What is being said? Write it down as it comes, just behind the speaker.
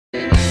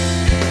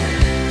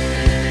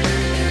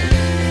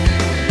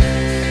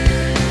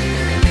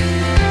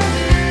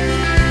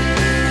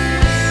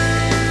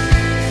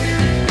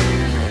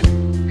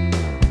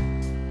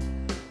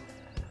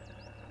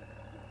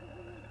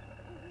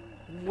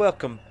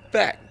Welcome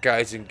back,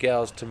 guys and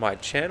gals, to my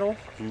channel.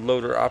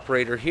 Loader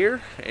Operator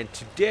here, and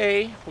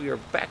today we are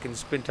back in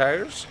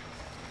Spintires.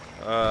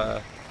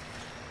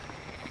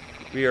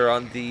 We are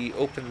on the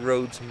open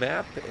roads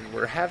map, and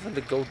we're having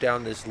to go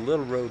down this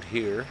little road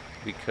here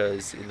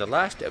because in the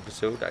last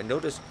episode I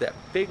noticed that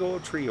big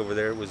old tree over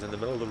there was in the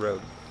middle of the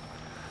road,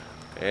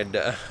 and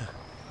it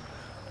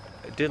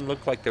didn't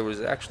look like there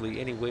was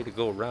actually any way to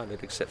go around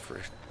it except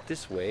for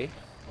this way.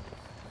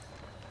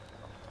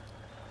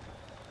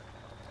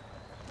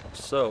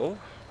 So,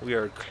 we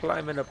are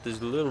climbing up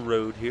this little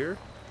road here,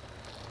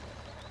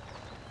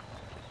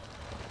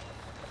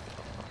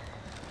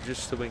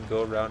 just so we can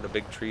go around a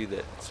big tree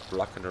that's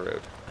blocking the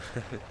road.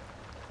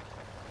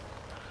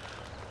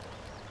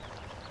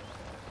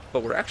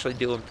 But we're actually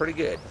doing pretty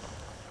good.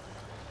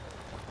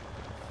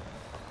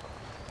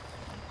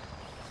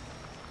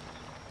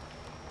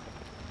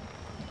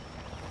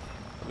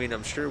 I mean,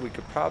 I'm sure we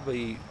could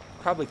probably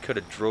could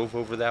have drove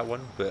over that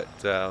one, but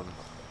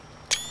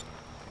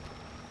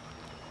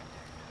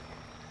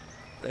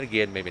then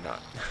again, maybe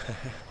not.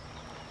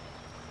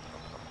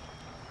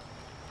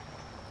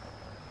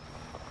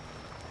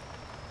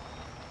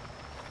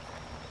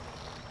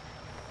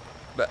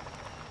 But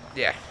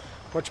yeah,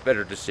 much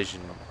better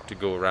decision to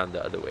go around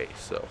the other way,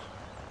 so.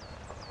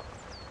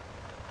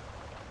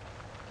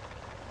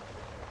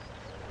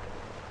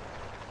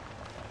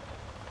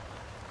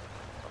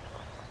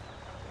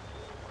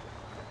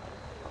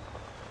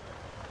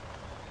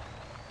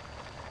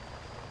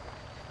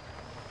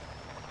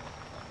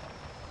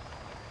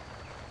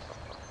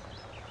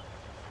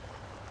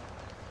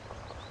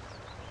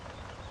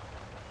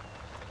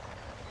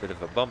 Bit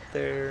of a bump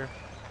there,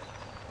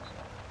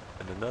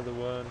 and another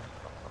one.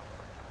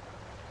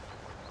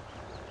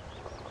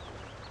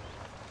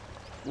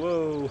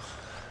 Whoa!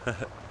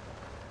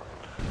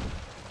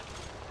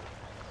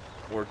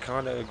 We're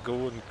kind of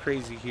going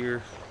crazy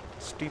here.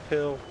 Steep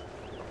hill.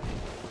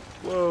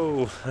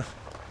 Whoa!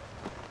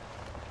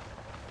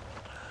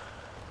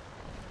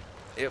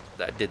 Yep,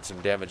 that did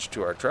some damage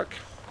to our truck.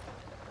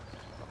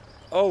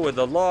 Oh, and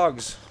the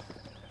logs!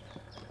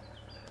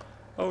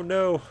 Oh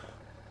no!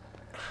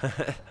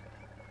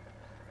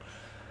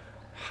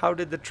 How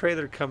did the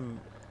trailer come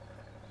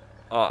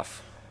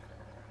off?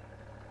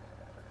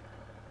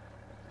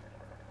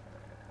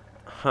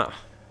 Huh.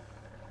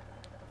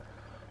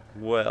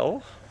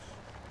 Well,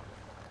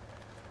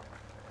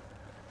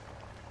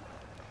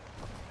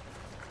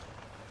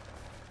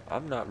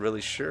 I'm not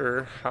really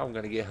sure how I'm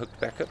going to get hooked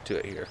back up to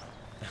it here.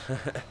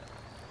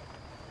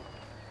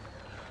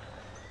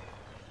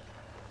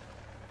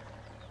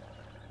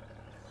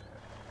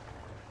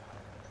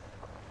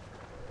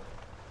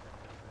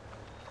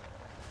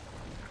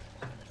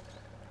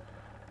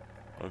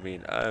 I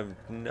mean,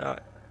 I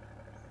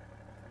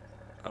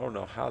don't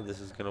know how this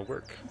is gonna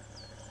work.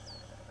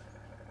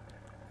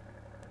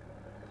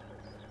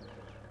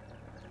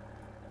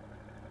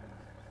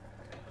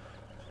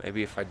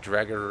 Maybe if I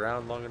drag it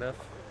around long enough.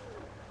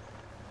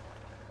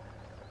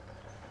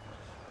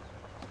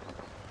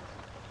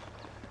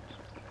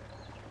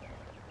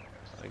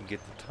 I can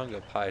get the tongue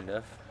up high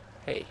enough.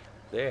 Hey,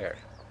 there.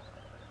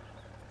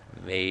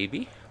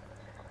 Maybe.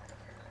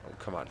 Oh,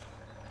 come on.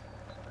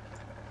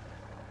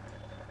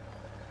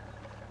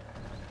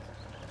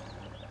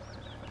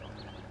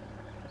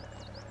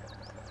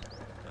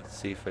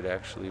 See if it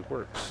actually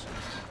works.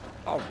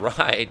 All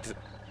right,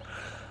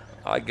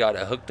 I got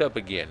it hooked up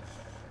again.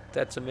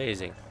 That's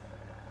amazing.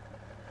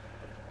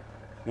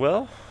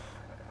 Well,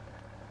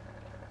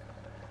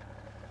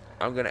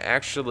 I'm gonna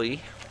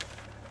actually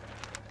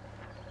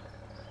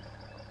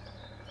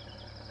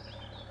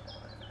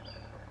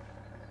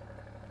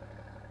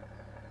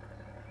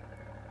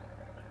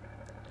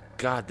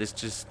God, this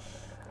just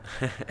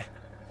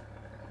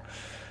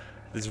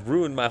this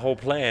ruined my whole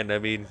plan. I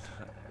mean,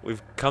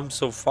 we've come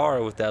so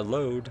far with that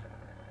load.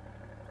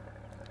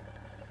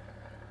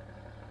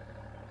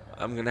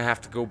 I'm gonna have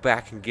to go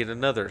back and get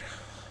another.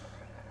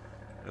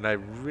 And I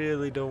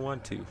really don't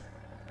want to.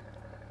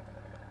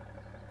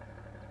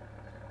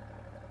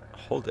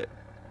 Hold it.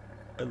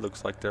 It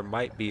looks like there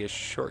might be a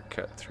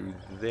shortcut through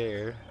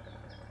there.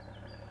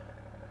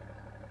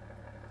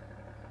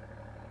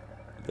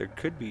 There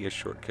could be a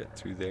shortcut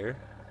through there.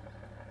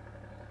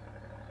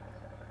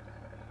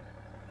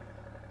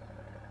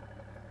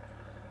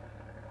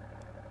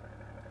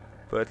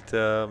 But,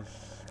 I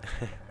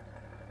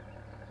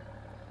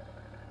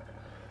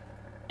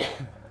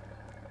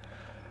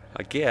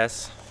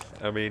guess,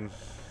 I mean,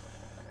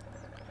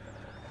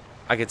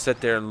 I could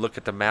sit there and look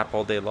at the map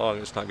all day long.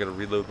 It's not going to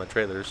reload my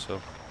trailer, so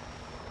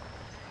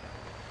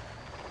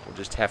we'll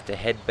just have to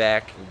head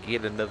back and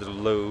get another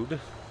load.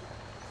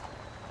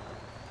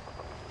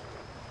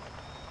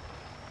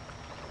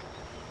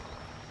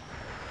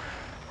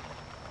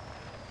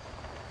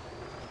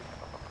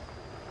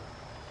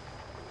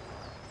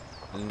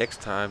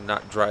 Next time,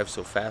 not drive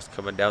so fast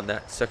coming down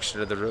that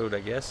section of the road, I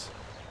guess.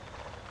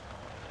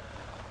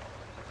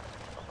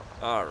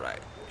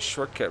 Alright,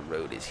 shortcut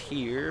road is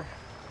here.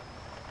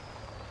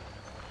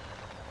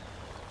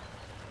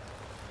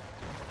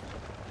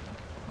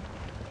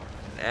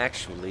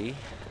 actually,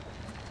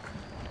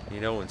 you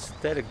know,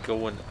 instead of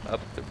going up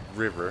the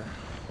river,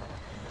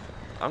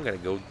 I'm gonna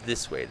go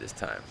this way this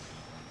time.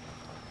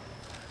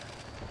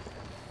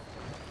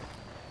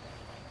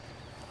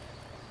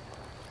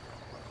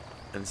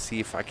 And see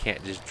if I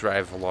can't just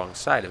drive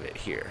alongside of it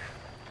here.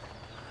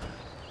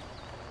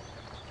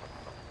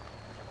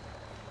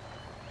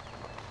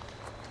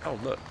 Oh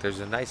look, there's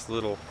a nice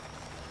little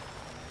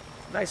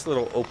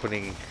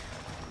opening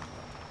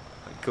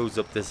that goes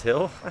up this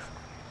hill.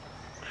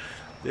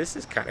 This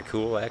is kind of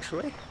cool,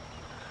 actually.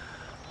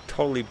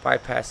 Totally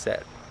bypass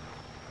that.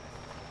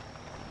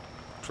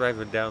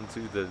 Driving down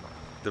through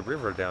the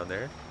river down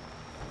there.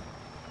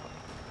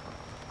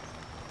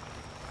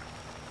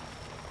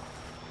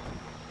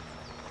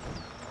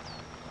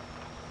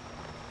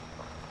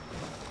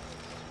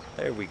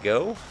 There we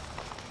go.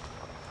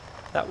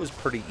 That was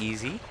pretty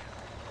easy.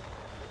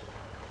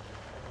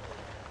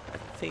 I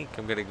think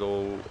I'm gonna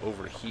go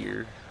over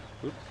here.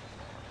 Oop.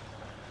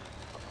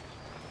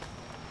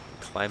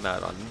 Climb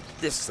out on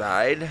this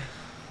side.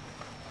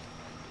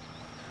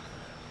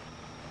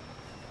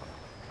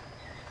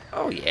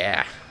 Oh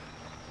yeah.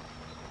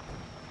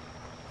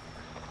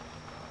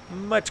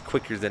 Much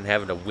quicker than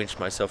having to winch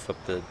myself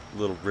up the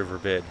little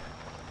riverbed.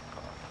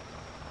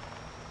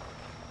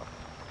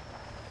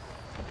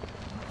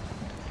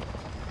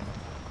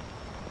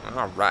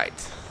 All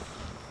right.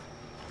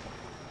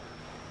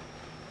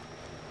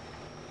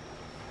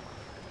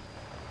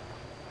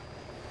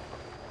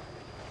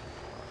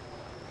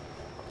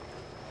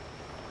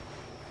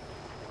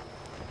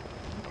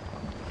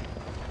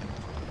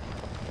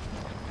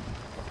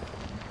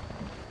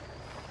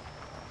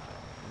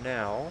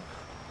 Now,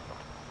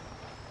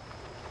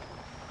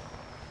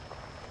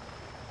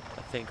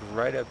 I think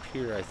right up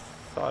here, I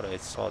thought I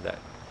saw that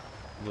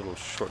little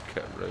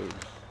shortcut road.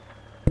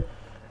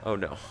 Oh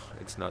no,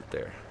 it's not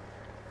there.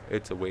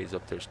 It's a ways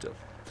up there still.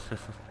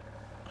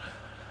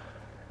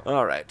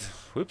 All right.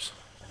 Whoops.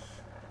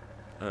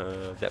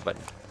 That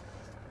button.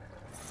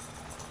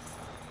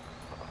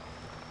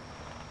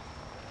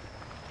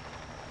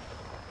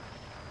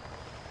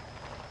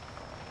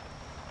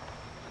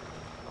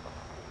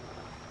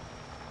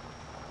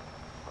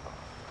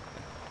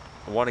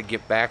 I want to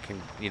get back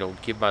and, you know,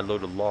 give my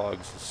load of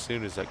logs as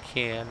soon as I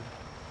can.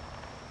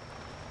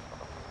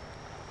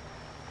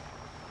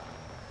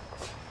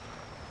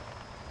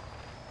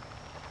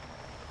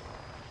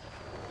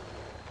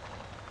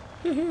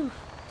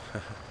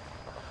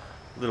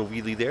 Little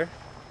wheelie there.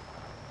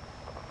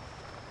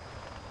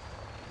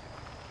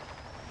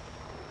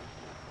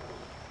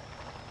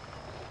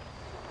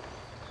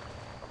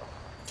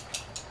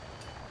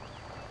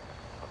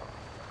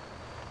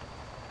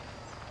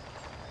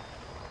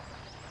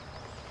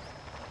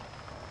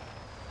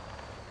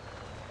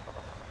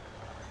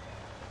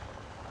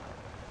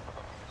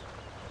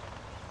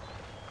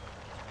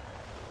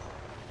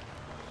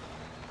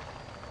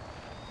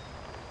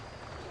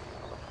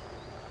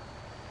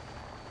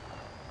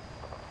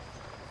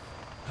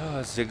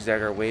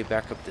 Zigzag our way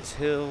back up this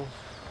hill.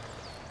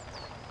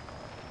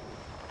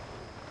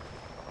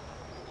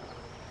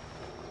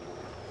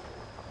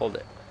 Hold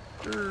it.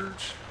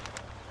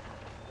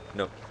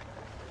 Nope.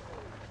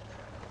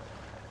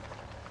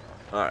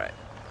 Alright.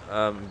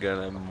 I'm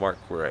gonna mark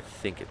where I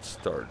think it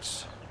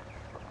starts.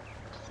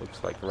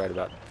 Looks like right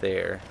about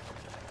there.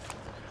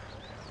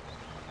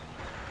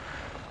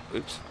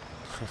 Oops.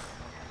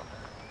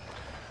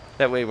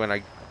 That way when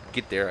I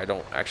get there I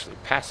don't actually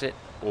pass it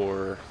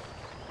or,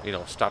 you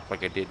know, stop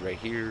like I did right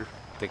here,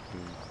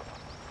 thinking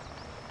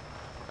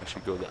I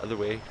should go the other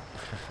way.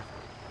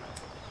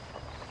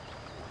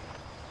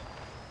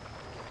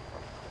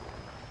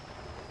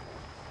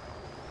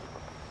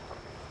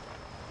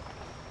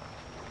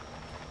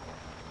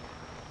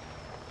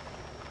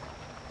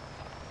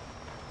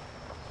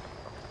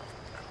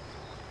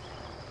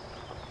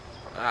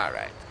 All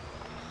right,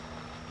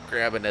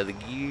 grab another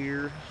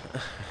gear.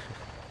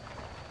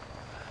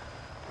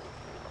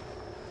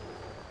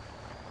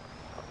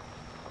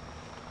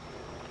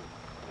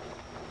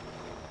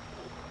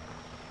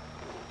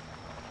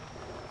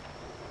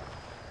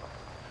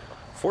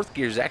 Fourth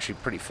gear is actually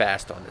pretty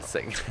fast on this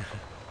thing.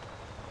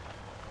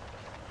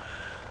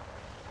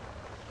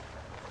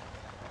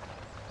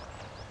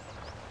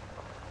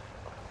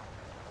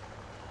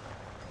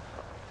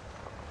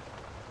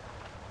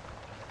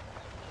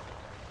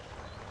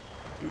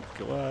 Ooh,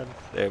 come on.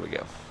 There we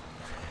go.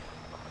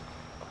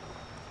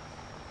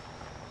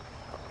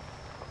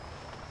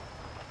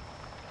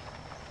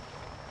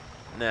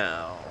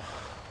 Now.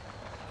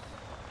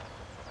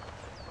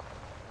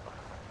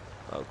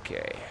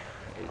 Okay.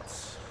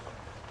 It's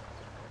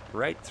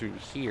right through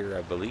here,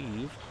 I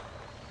believe.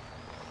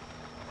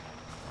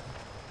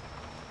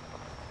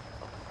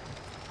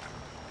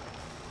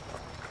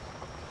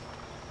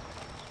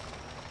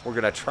 We're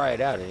gonna try it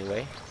out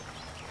anyway.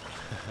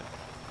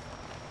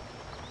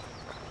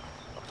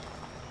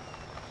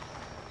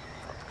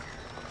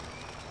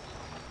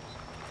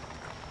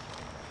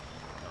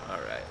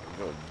 Alright,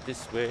 we'll go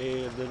this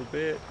way a little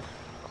bit.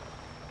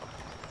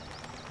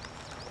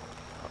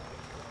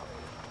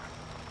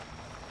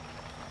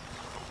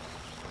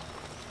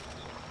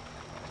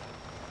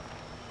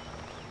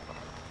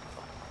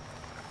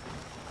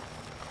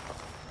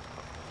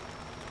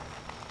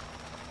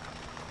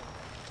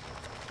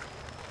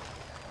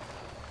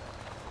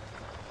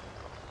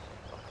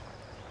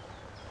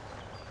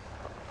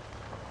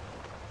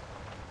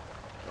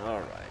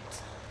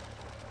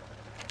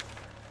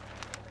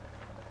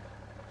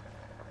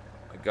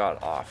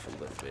 got off a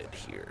little bit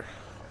here.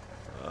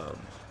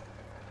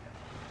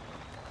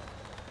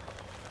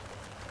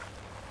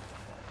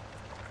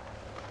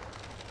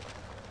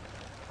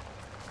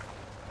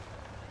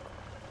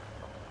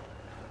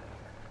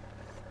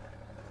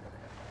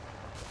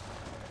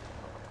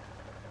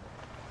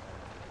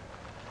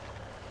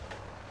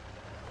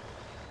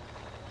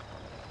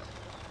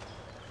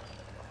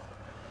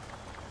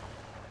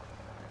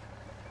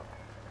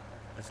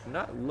 It's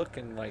not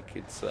looking like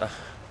it's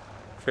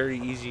very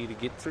easy to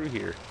get through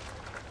here.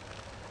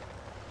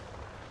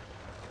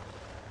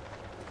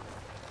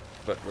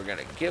 But we're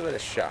gonna give it a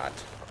shot.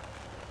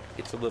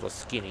 It's a little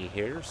skinny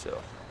here,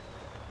 so.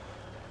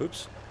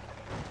 Oops.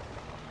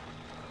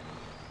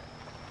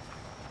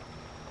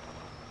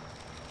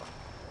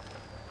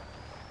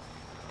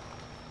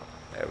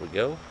 There we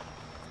go.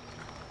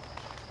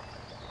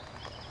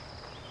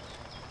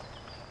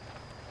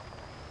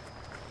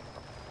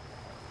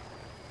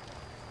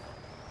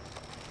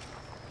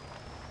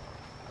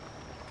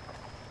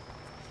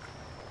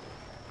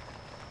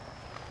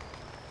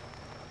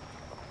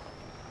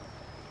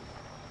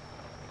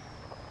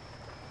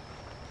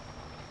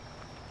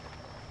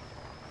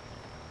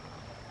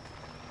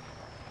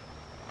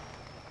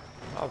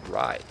 All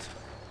right.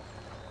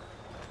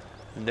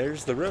 And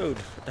there's the road.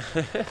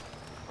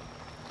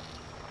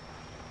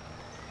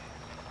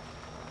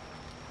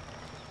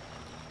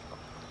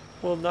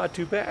 Well, not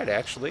too bad,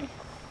 actually.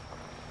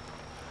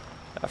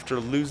 After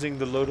losing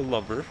the load of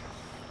lumber,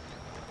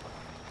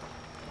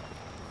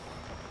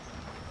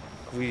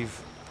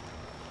 we've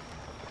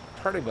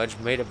pretty much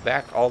made it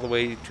back all the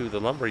way to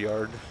the lumber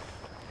yard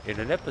in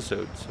an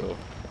episode, so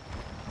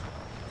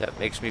that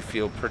makes me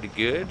feel pretty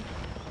good.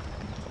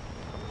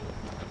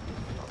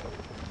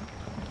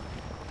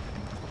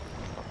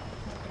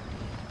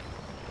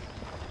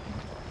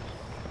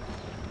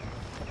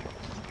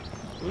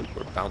 Ooh,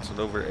 we're bouncing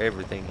over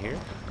everything here.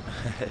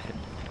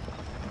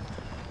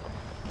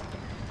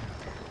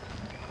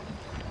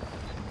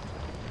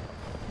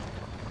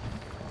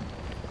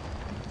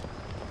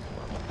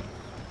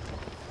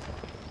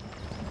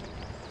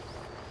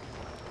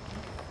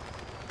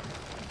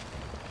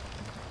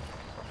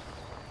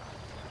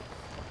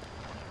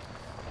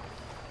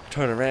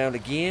 Turn around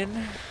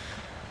again.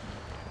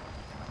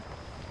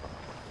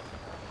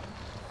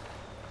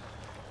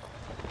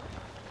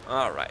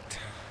 All right.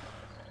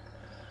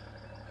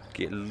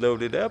 Get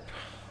loaded up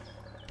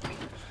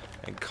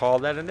and call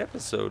that an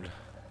episode.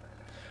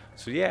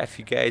 So yeah, if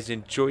you guys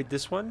enjoyed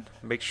this one,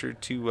 make sure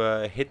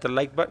to hit the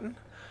like button.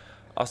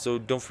 Also,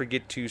 don't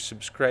forget to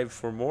subscribe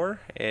for more,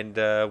 and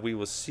we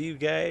will see you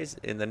guys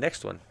in the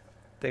next one.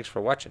 Thanks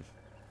for watching.